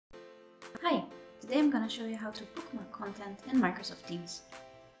Today I'm going to show you how to bookmark content in Microsoft Teams.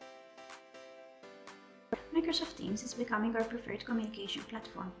 Microsoft Teams is becoming our preferred communication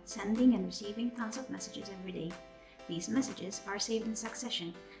platform, sending and receiving tons of messages every day. These messages are saved in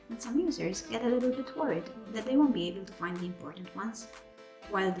succession, and some users get a little bit worried that they won't be able to find the important ones.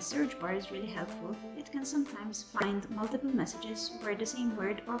 While the search bar is really helpful, it can sometimes find multiple messages where the same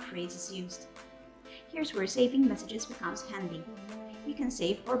word or phrase is used. Here's where saving messages becomes handy. You can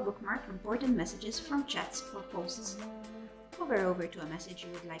save or bookmark important messages from chats or posts. Hover over to a message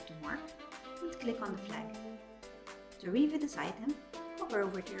you would like to mark and click on the flag. To review this item, hover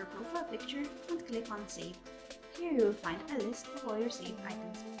over to your profile picture and click on Save. Here you will find a list of all your saved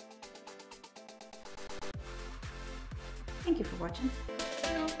items. Thank you for watching.